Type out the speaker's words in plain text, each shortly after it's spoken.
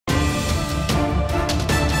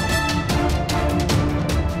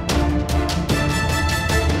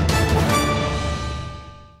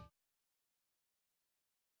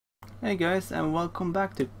Hey guys, and welcome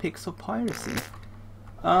back to Piracy.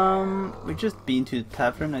 We just been to the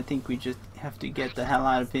tavern. I think we just have to get the hell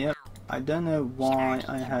out of here. I don't know why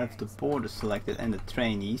I have the border selected and the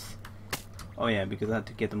trainees. Oh yeah, because I had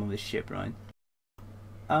to get them on the ship, right?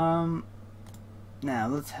 Now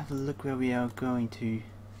let's have a look where we are going to.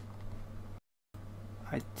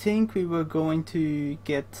 I think we were going to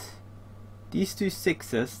get these two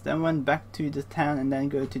 6s, then went back to the 10 and then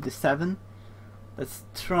go to the 7. Let's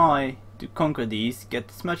try to conquer these, get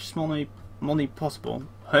as much money possible.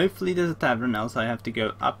 Hopefully there's a tavern, else I have to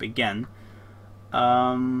go up again.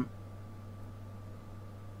 And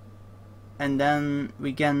then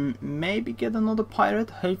we can maybe get another pirate,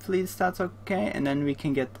 hopefully that's okay, and then we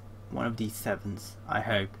can get one of these 7s, I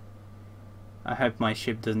hope. I hope my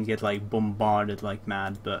ship doesn't get like bombarded like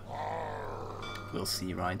mad, but we'll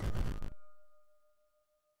see, right?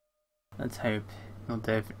 Let's hope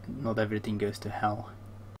not everything goes to hell.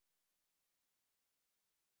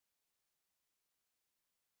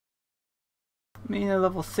 I mean, a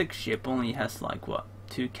level 6 ship only has like what,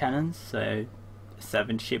 2 cannons, so a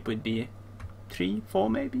 7 ship would be 3, 4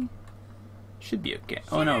 maybe? Should be okay.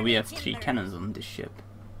 Oh no, we have 3 cannons on this ship.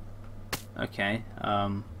 Okay,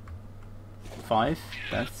 5,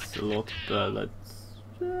 that's a lot, but let's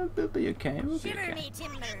we'll be okay, we'll be okay.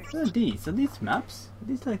 What are these? Are these maps? Are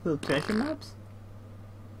these like little treasure maps?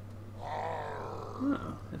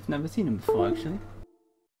 Oh, I've never seen them before actually.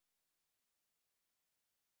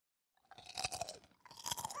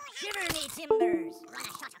 Shiver me timbers! Run a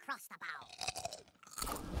shot across the bow.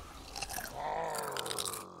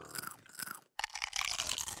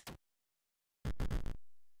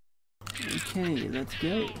 Okay, let's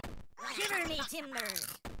go. Shiver me timbers!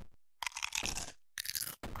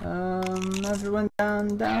 Everyone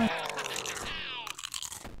down.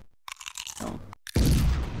 Oh.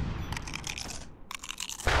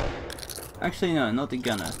 Actually no, not the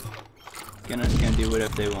gunner. Gunners can do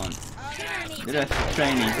whatever they want. The rest of the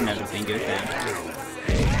trainees and everything goes down.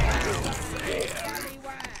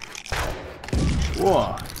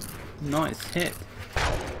 Whoa! Nice hit.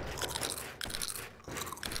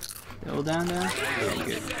 They're all down there? Very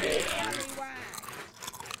good.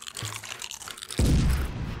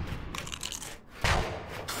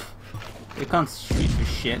 They can't shoot for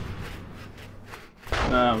shit.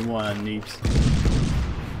 What a noobs.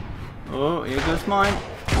 Oh, here goes mine.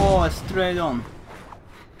 Oh, straight on.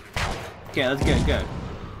 Okay, let's go.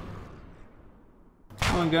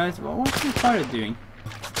 Come on guys, what's the pirate doing?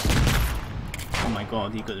 Oh my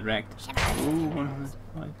god, he got wrecked. Ooh,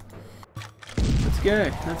 105.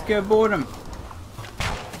 Let's go board him.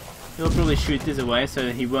 He'll probably shoot this away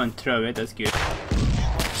so he won't throw it, that's good.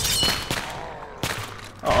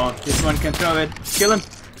 Uh oh, this one can throw it. Kill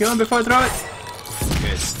him before I throw it.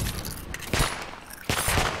 Good.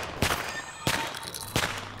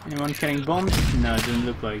 Anyone carrying bombs? No, it doesn't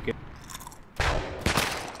look like it.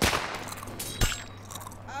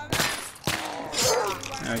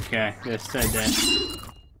 Okay, they're so dead.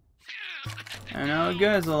 And our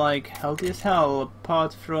guys are like healthy as hell,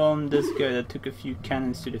 apart from this guy that took a few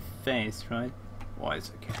cannons to the face, right? Oh,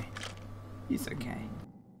 it's okay. He's okay.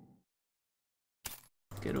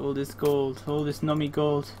 Get all this gold, all this nummy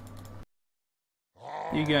gold.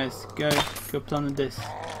 You guys, go plunder this.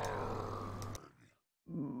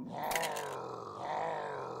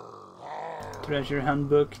 Treasure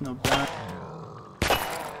handbook, not bad.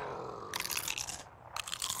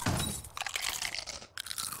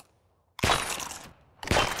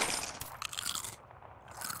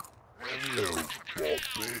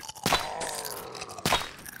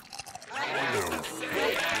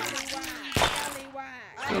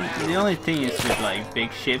 The only thing is with like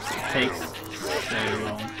big ships, it takes so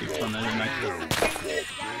long to plunder them actually.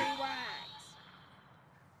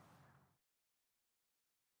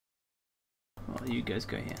 Well, you guys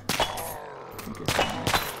go here.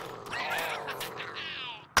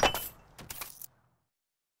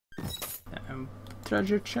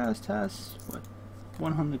 Treasure chest has what?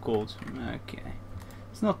 100 gold. Okay,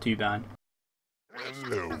 it's not too bad.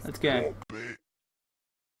 Let's go.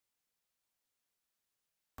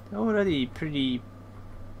 They're already pretty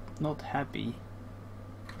not happy,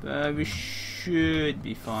 but we should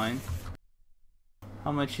be fine.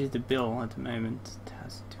 How much is the bill at the moment?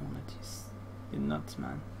 1,200. You're nuts,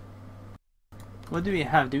 man. What do we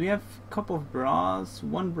have? Do we have a couple of bras?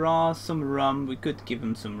 1 bra, some rum. We could give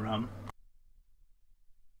him some rum.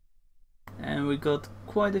 And we got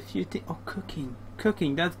quite a few things. Oh, cooking.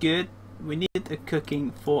 Cooking, that's good. We need a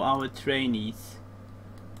cooking for our trainees.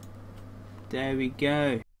 There we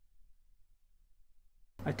go.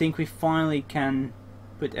 I think we finally can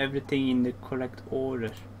put everything in the correct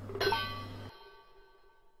order.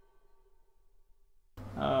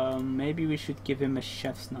 Maybe we should give him a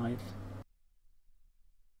chef's knife.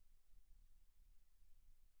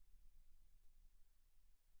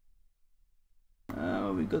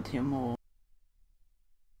 We got here more.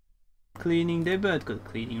 Cleaning, they both got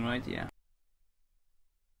cleaning, right? Yeah.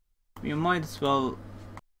 We might as well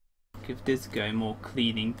give this guy more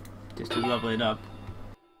cleaning, just to level it up.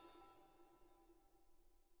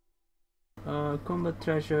 Combat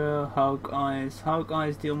treasure, Hawk Eyes. Hawk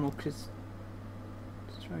Eyes deal more Chris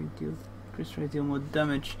deal more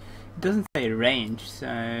damage. It doesn't say range, so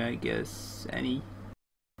I guess any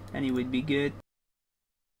would be good.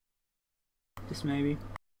 This maybe.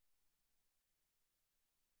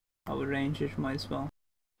 Our rangers might as well.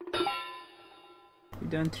 We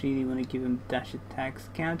don't really want to give him dash attacks.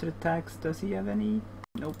 Counter attacks, does he have any?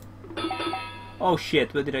 Nope. Oh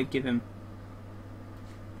shit, what did I give him?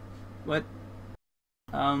 What?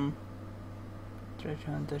 Treasure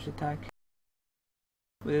hunt, dash attack.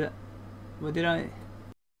 What did I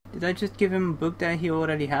just give him a book that he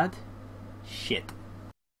already had? Shit.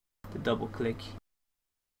 The double click.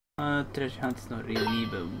 Treasure hunt is not really,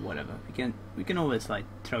 but whatever. We can always like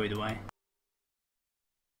throw it away.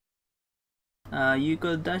 You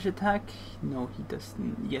got dash attack? No, he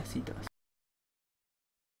doesn't. Yes, he does.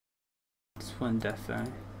 It's one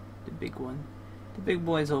defo, the big one. The big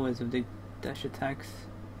boy is always with the dash attacks.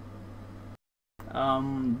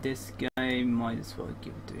 This guy might as well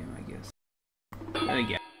give it to him, I guess. There we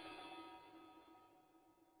go.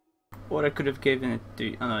 Or I could have given it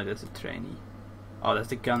to. Oh no, that's a trainee. Oh, that's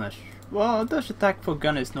the gunner. Well, dash attack for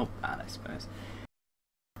gunner is not bad, I suppose.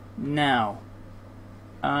 Now,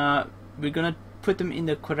 we're gonna put them in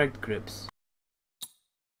the correct groups.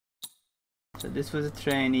 So this was a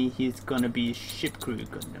trainee. He's gonna be a ship crew.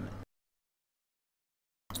 Goddammit.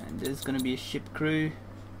 And this is gonna be a ship crew.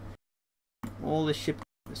 All the ship.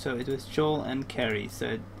 So it was Joel and Carrie.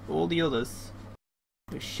 So all the others,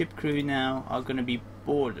 the ship crew now are gonna be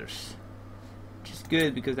boarders. Which is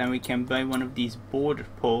good because then we can buy one of these border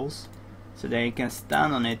poles so they can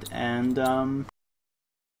stand on it, and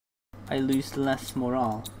I lose less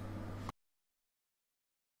morale.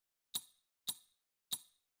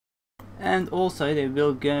 And also they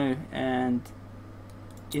will go and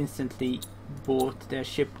instantly board their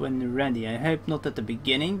ship when ready. I hope not at the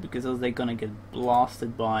beginning, because else they're gonna get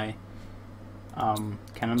blasted by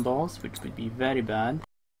cannonballs, which would be very bad.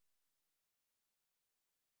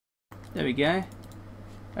 There we go.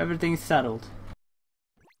 Everything's settled.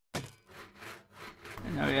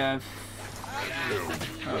 And now we have...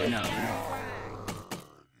 Oh no.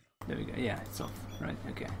 There we go. Yeah, it's off. Right,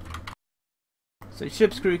 okay. So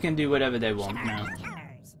ship's crew can do whatever they want now.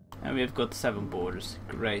 And we have got 7 boarders.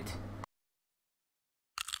 Great.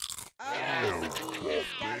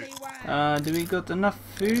 Do we got enough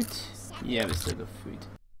food? Yeah, we still got food.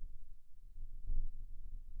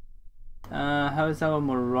 How is our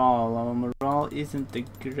morale? Our morale isn't the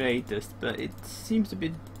greatest, but it seems a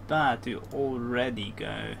bit bad to already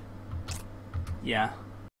go. Yeah.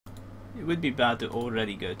 It would be bad to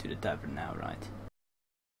already go to the tavern now, right?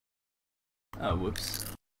 Oh, whoops.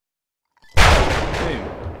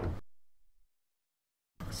 Boom.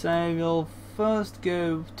 So we'll first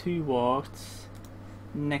go towards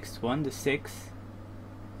next one, the 6th,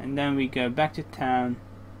 and then we go back to town,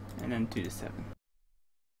 and then to the 7th.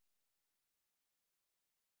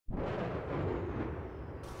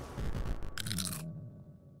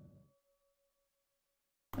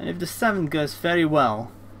 And if the 7th goes very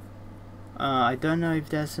well, I don't know if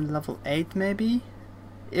there's a level 8 maybe?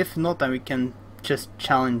 If not, then we can just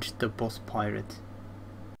challenge the boss pirate.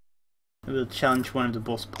 We'll challenge one of the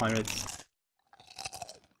boss pirates.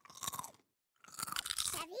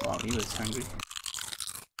 Wow, he was hungry.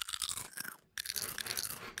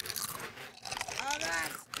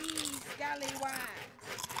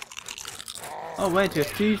 Oh wait, we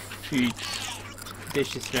have 2 food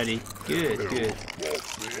dishes ready. Good, good.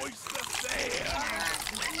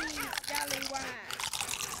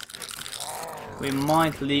 We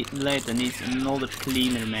might later need another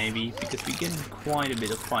cleaner maybe, because we're getting quite a bit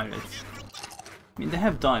of pirates. I mean, they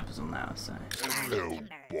have diapers on now, so... Hello,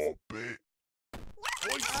 Bobby.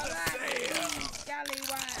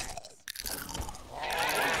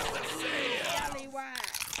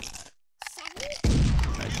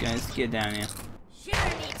 Right guys, get down here.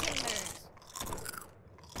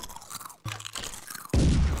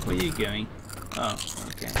 Where are you going? Oh,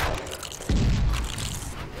 okay.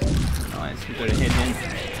 Nice, we got a hit in.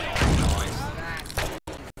 Nice.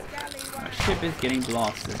 Our ship is getting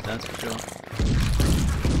blasted, that's for sure.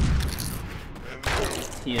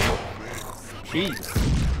 Here. Jesus.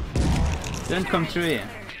 Don't come through here.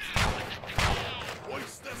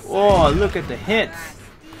 Oh, look at the hits!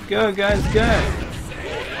 Go guys, go!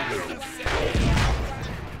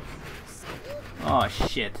 Oh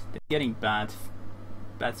shit, they're getting bad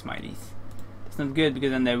smileys. It's not good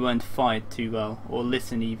because then they won't fight too well, or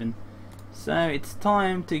listen even. So it's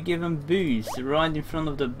time to give them boost right in front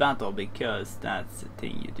of the battle, because that's the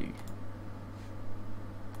thing you do.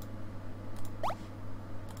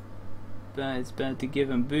 But it's better to give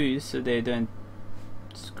them boost so they don't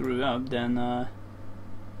screw up than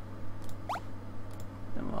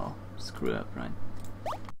well, screw up, right?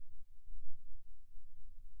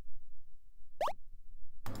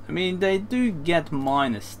 I mean, they do get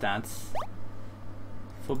minus stats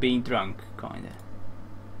for being drunk, kinda.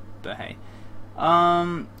 But hey,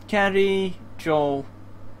 Carrie, Joel,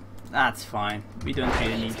 that's fine. We don't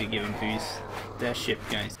really need to give them boost. Their ship,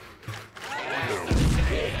 guys.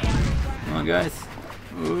 Come on, guys.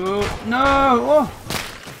 Ooh, no! Oh!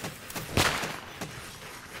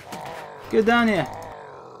 Get down here.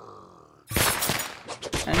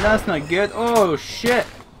 And that's not good. Oh shit!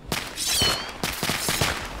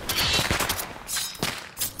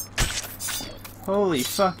 Holy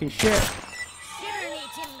fucking shit!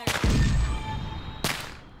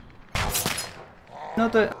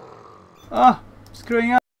 Not the. Oh,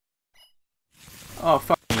 screwing up. Oh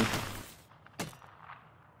fuck me.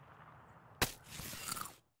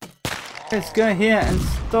 Let's go here and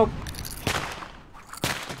stop.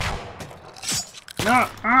 No!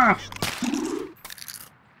 Ah!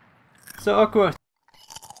 So awkward.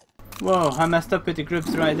 Whoa, I messed up with the groups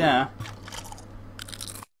right there.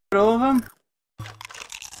 All of them?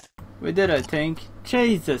 We did, I think.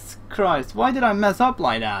 Jesus Christ, why did I mess up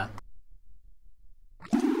like that?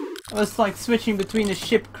 I was like switching between the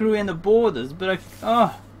ship crew and the boarders, but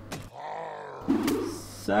oh,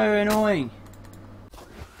 so annoying.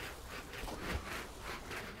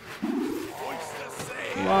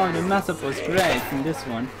 Wow, the mess up was great in this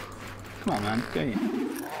one. Come on, man, go here.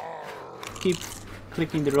 Keep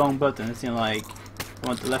clicking the wrong buttons, you know, like I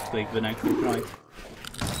want the left click, but I click right.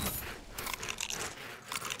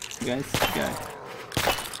 Guys, go.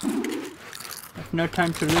 I have no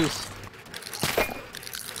time to lose.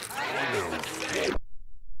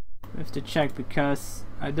 We have to check because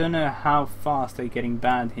I don't know how fast they're getting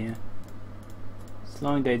bad here. As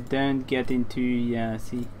long as they don't get into, yeah,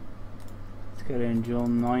 see. Let's go to Angel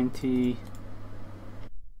 90.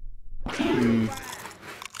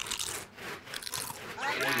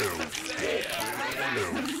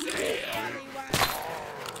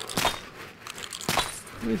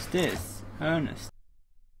 Who's this? Ernest.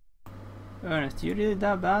 Ernest, you really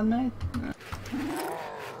that bad, mate?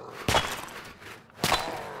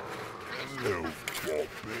 Hello,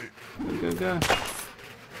 Bobby. Go, go, go.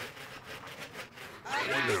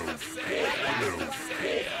 Hello,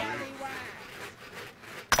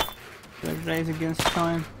 Red race against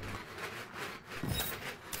time.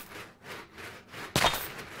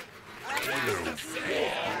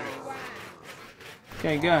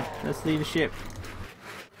 Okay, go. Let's leave the ship.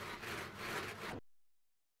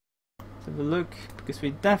 Let's have a look, because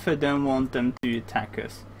we definitely don't want them to attack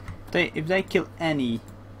us. If they kill any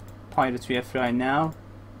pirates we have right now,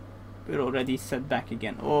 we're already set back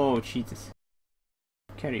again. Oh Jesus!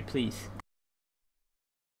 Carry, please.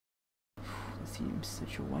 That seems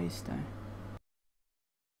such a waste, though.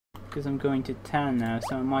 Because I'm going to town now,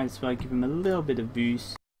 so I might as well give him a little bit of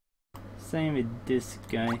boost. Same with this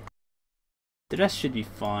guy. The rest should be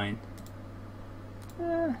fine.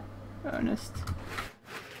 Ernest.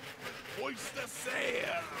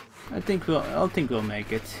 I think we'll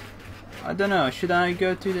make it. I don't know. Should I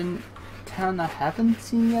go to the town I haven't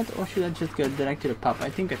seen yet, or should I just go direct to the pub? I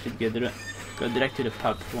think I should go direct to the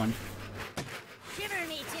pub one,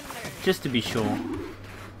 just to be sure.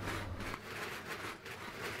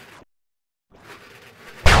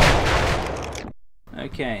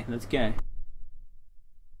 Okay, let's go.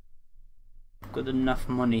 Got enough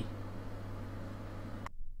money.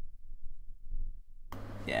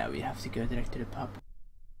 Yeah, we have to go direct to the pub.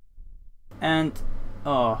 And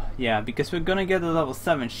oh yeah, because we're gonna get a level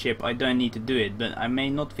 7 ship, I don't need to do it, but I may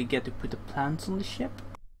not forget to put the plants on the ship,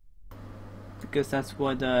 because that's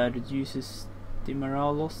what reduces the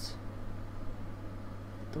morale loss.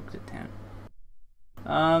 Talk to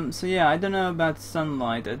town. So yeah, I don't know about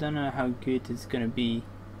sunlight. I don't know how good it's gonna be.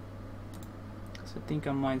 So I think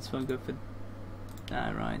I might as well go for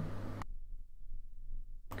that, right?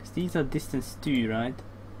 Because these are distance 2, right?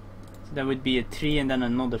 So that would be a 3 and then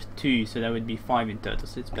another 2, so that would be 5 in total.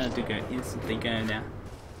 So it's better to go instantly go there.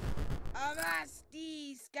 Avast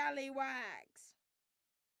ye scallywags!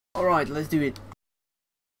 Alright, let's do it.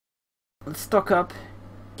 Let's stock up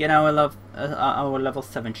Get our level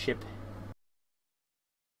 7 ship.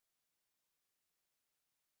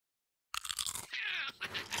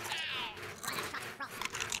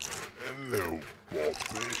 Hello,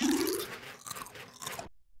 Poppy.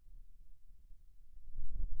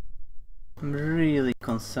 I'm really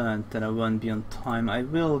concerned that I won't be on time. I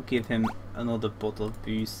will give him another bottle of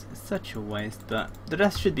booze. It's such a waste, but the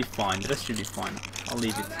rest should be fine. The rest should be fine. I'll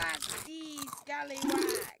leave it. Avast these scallywags!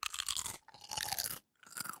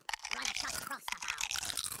 Run a shot across the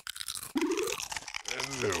bow.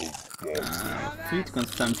 Hello, Poppy. Food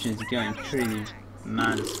consumption is going pretty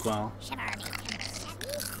mad as well. Shiver me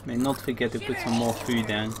timbers. May not forget to put some more food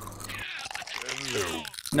down. Hello.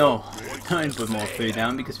 No, don't put more food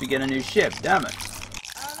down because we get a new ship. Damn it!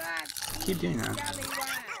 Avast Keep doing these that. scallywags!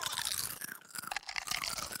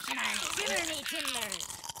 Shiver me timbers.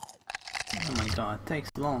 Oh my god, it takes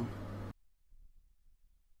long.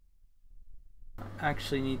 I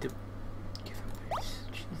actually need to give him booze.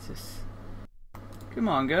 Jesus. Come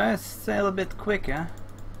on guys, sail a bit quicker.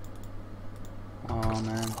 Oh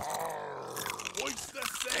man. What's the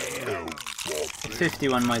sail? Poppy.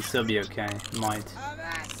 51 might still be okay. Might.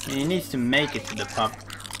 Avast And he needs to make it to the pub.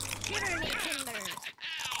 Shiver me timbers.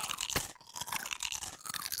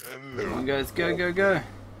 Come Hello. on guys, go, go, go.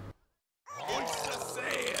 What's the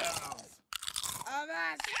sail?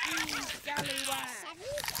 Avast these scallywags!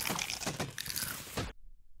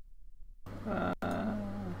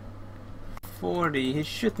 40, he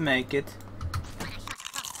should make it. Run a shot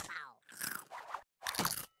across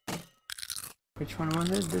the bow. Which one was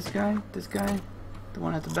it? This guy? This guy? The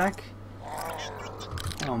one at the back?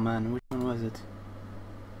 Oh man, which one was it?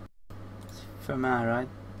 It's Fermat, right?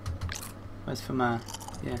 Where's Fermat?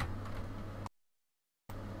 Yeah.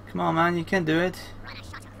 Come on man, you can do it. Run a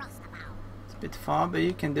shot across the bow. It's a bit far, but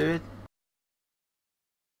you can do it.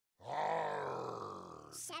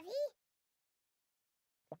 Savvy?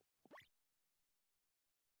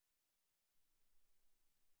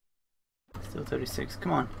 Still 36,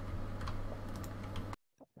 come on.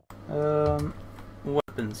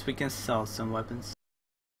 Weapons, we can sell some weapons.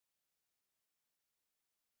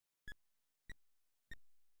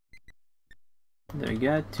 There we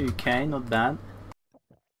go, 2k, not bad.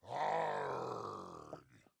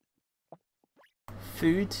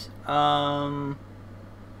 Food,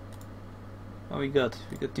 what we got?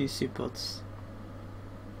 We got 2 soup pots.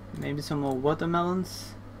 Maybe some more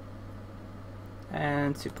watermelons.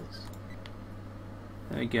 And soup pots.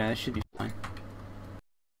 There we go, that should be fine.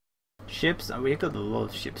 Ships, we got a lot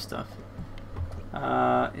of ship stuff.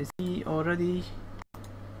 Is he already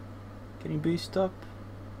getting boost up?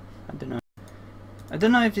 I don't know. I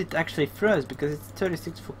don't know if it actually froze because it's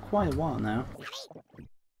 36 for quite a while now.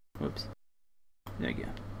 Whoops. There you go.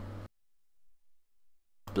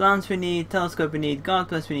 Plants we need, telescope we need, guard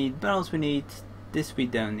glass we need, barrels we need, this we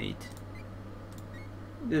don't need.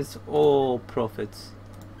 This is all profits.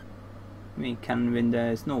 I mean, cannon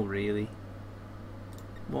windows, no really.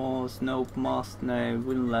 Walls, nope. Mast, no.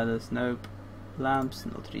 Wooden ladders, nope. Lamps,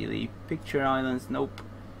 not really. Picture islands, nope.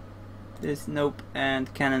 This, nope.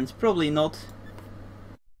 And cannons, probably not.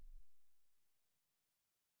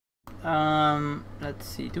 Let's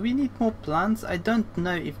see. Do we need more plants? I don't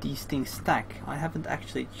know if these things stack. I haven't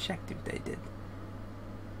actually checked if they did.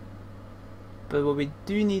 But what we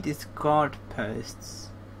do need is guard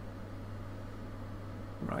posts.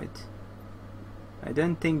 Right. I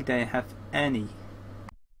don't think they have any.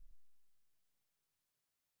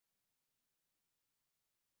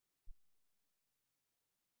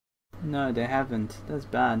 No, they haven't. That's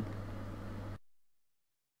bad.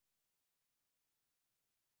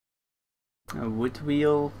 A wood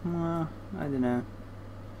wheel? I don't know.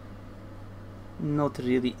 Not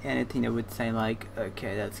really anything I would say like,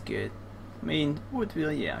 okay, that's good. I mean, wood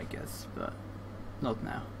wheel, yeah, I guess, but not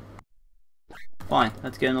now. Fine,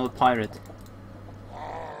 let's get another pirate.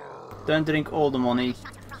 Don't drink all the money.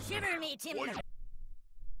 Shiver me timbers.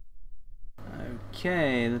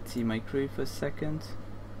 Okay, let's see my crew for a second.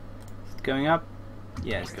 Is it going up?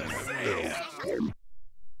 Yeah, it's going up.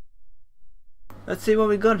 Let's see what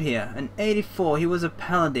we got here. An 84, he was a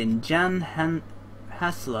paladin. Jan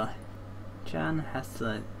Hassler. Jan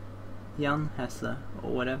Hassler. Jan Hassler,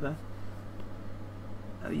 or whatever.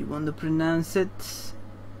 How you want to pronounce it. It's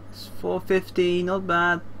 450, not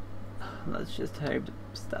bad. Let's just hope the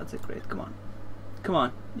stats are great. Come on. Come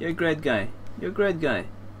on, you're a great guy. You're a great guy.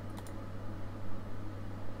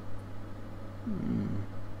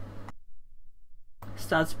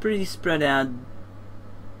 Stats pretty spread out,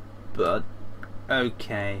 but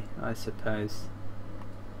okay, I suppose.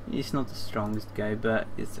 He's not the strongest guy, but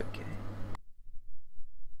it's okay.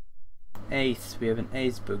 ace. We have an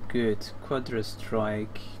ace book. Good. Quadra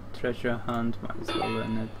strike. Treasure hunt. Might as well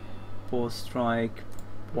run it. Four strike.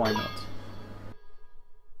 Why not?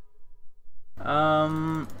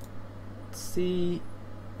 Let's see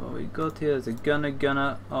what we got here. Is a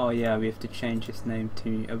gunner. Oh yeah, we have to change his name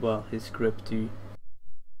to well, his grip to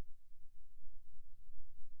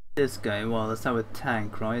this guy. Well, let's have a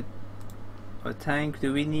tank, right? A tank.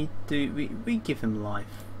 Do we need to? We give him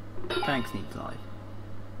life. Tanks need life.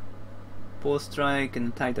 Four strike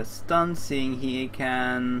and attack that stun. Seeing he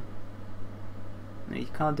can. No, he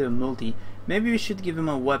can't do a multi. Maybe we should give him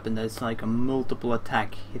a weapon that's like a multiple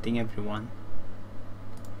attack, hitting everyone.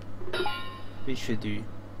 We should do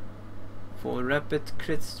 4 rapid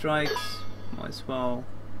crit strikes, might as well.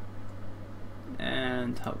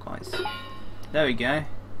 And how guys? There we go.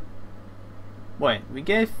 Wait, we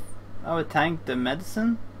gave our tank the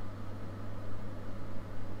medicine?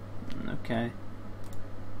 Okay.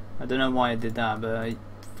 I don't know why I did that, but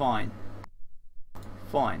fine.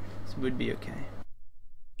 Fine, this would be okay.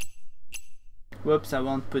 Whoops, I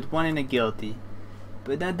won't put one in a guilty.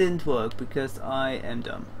 But that didn't work because I am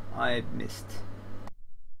dumb. I missed.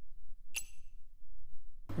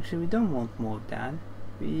 Actually, we don't want more of that.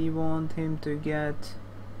 We want him to get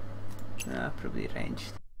probably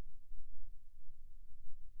ranged.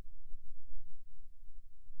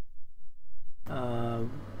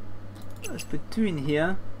 Let's put 2 in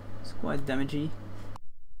here. It's quite damagey.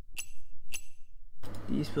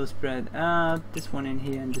 These will spread out. This one in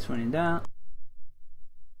here and this one in there.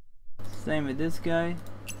 Same with this guy.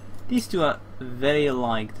 These two are very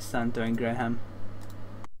alike, the Santo and Graham.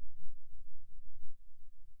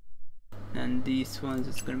 And these ones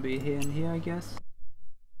is gonna be here and here, I guess.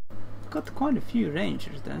 Got quite a few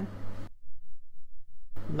rangers there.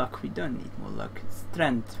 Luck, we don't need more luck.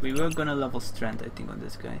 Strength, we were gonna level strength I think on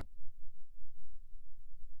this guy.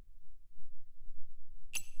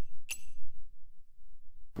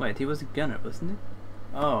 Wait, he was a gunner, wasn't it?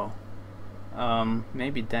 Oh.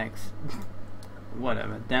 Maybe Dex.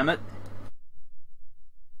 Whatever, damn it.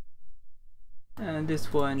 And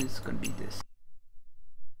this one is gonna be this.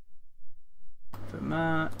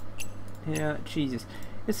 From here, Jesus.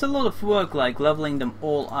 It's a lot of work, like, leveling them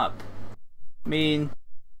all up. I mean,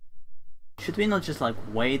 should we not just, like,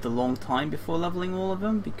 wait a long time before leveling all of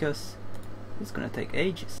them? Because it's gonna take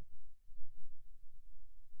ages.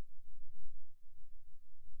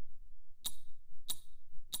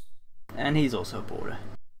 And he's also a border.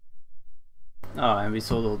 Oh, and we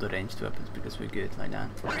sold all the ranged weapons because we're good like that.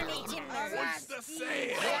 What's the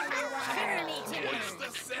sale? What's the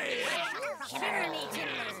sale?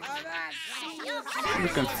 We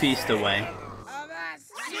can feast away.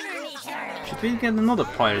 Should we get another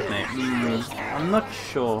pirate name? I'm not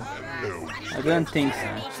sure. I don't think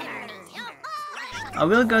so. I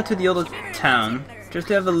will go to the other town just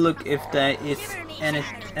to have a look if there is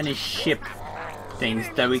any ship things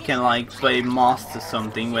that we can like play master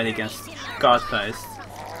something where they can guard first,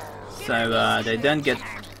 so they don't get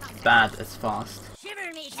bad as fast.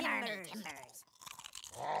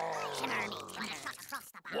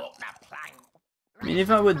 I mean,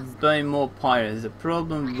 if I would buy more pirates, the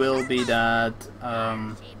problem will be that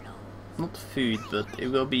not food, but it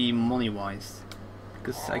will be money wise,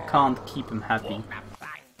 because I can't keep them happy.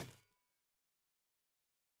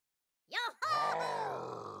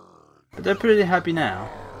 But they're pretty happy now,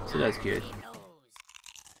 so that's good.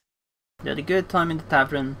 They had a good time in the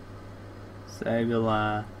tavern, so we'll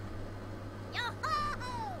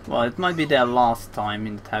well, it might be their last time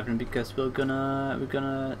in the tavern because we're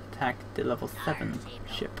gonna attack the level 7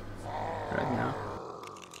 ship right now.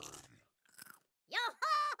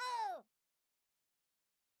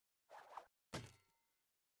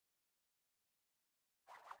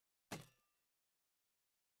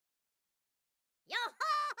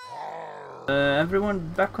 Everyone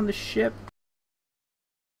back on the ship.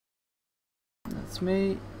 That's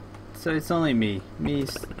me. So it's only me.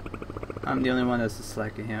 I'm the only one that's a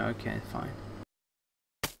slacker here. Okay, fine.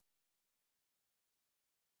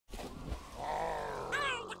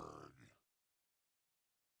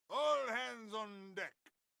 All hands on deck.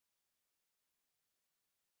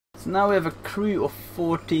 So now we have a crew of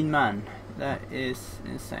 14 men. That is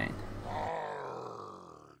insane.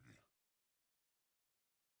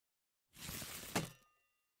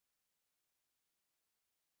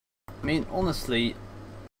 I mean, honestly,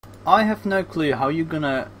 I have no clue how you're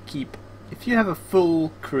gonna keep... If you have a full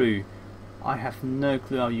crew, I have no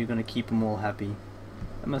clue how you're gonna keep them all happy.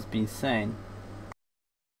 That must be insane.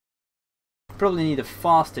 You probably need a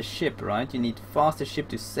faster ship, right? You need faster ship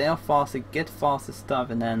to sail faster, get faster stuff,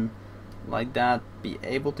 and then, like that, be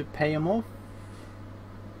able to pay them off.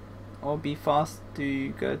 or be fast to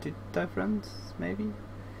go to different, maybe?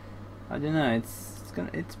 I don't know, it's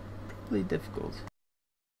probably difficult.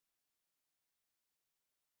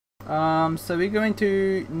 So we're going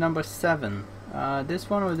to number 7. This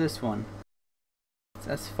one or this one? It's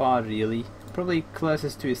as far really. Probably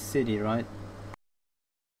closest to a city, right?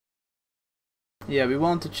 Yeah, we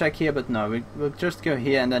want to check here, but no, we'll just go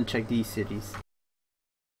here and then check these cities.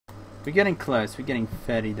 We're getting close, we're getting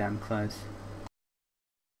very damn close.